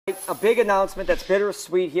a big announcement that's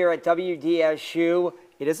bittersweet here at WDSU.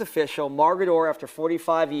 It is official. Margaret Orr, after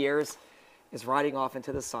 45 years, is riding off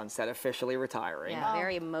into the sunset, officially retiring. Yeah,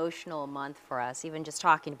 very emotional month for us, even just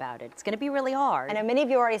talking about it. It's going to be really hard. I know many of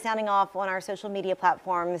you are already sounding off on our social media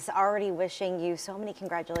platforms, already wishing you so many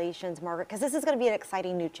congratulations, Margaret, because this is going to be an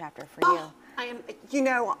exciting new chapter for you.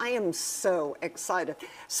 I am so excited.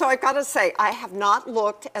 So I got to say, I have not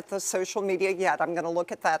looked at the social media yet. I'm going to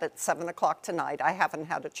look at that at 7 o'clock tonight. I haven't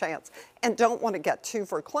had a chance and don't want to get too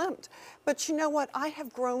verklempt. But you know what? I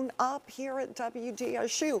have grown up here at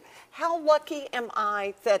WDSU. How lucky am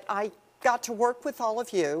I that I got to work with all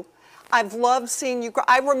of you. I've loved seeing you grow.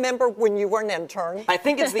 I remember when you were an intern. I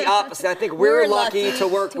think it's the opposite. I think we're lucky to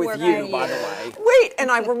work with you, by the way. Wait,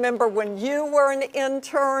 and I remember when you were an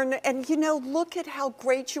intern, and you know, look at how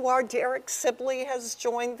great you are. Derek Sibley has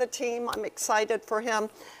joined the team. I'm excited for him.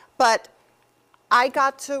 But I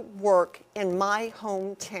got to work in my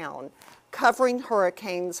hometown, covering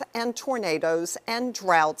hurricanes and tornadoes and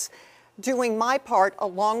droughts, doing my part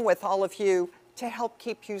along with all of you to help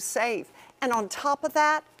keep you safe. And on top of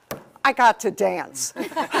that, I got to dance.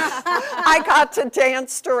 I got to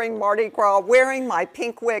dance during Mardi Gras wearing my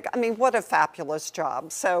pink wig. I mean, what a fabulous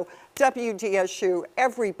job. So WDSU,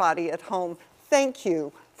 everybody at home, thank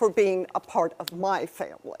you for being a part of my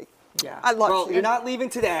family. Yeah. I love well, you. you're not leaving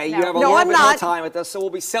today. No. You have a little bit more time with us, so we'll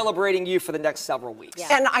be celebrating you for the next several weeks.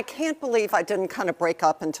 Yeah. And I can't believe I didn't kind of break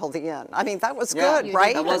up until the end. I mean, that was good,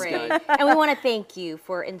 right? That was good. And we want to thank you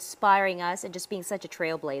for inspiring us and just being such a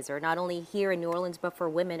trailblazer, not only here in New Orleans, but for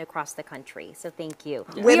women across the country. So thank you.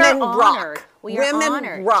 Yeah. We Women are rock. honored. We are Women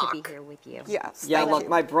honored rock. to be here with you. Yes. Yeah, thank look, you.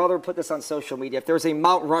 my brother put this on social media. If there's a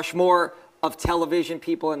Mount Rushmore of television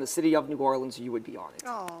people in the city of New Orleans, you would be on it.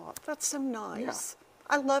 Oh, that's so nice.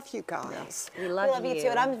 I love you guys. We We love, love you too,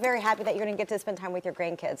 and I'm very happy that you're going to get to spend time with your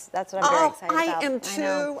grandkids. That's what I'm very excited about. I am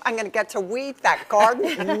too. I'm going to get to weed that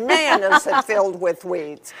garden. Man, is it filled with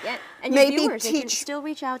weeds. Yeah, and Maybe your viewers, they can teach. still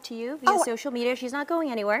reach out to you via social media. She's not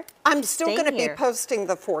going anywhere. I'm still Staying going to be here. posting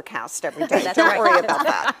the forecast every day. That's Don't right. worry about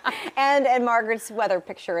that. And Margaret's weather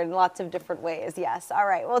picture in lots of different ways. Yes. All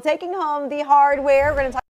right. Well, taking home the hardware. We're going to talk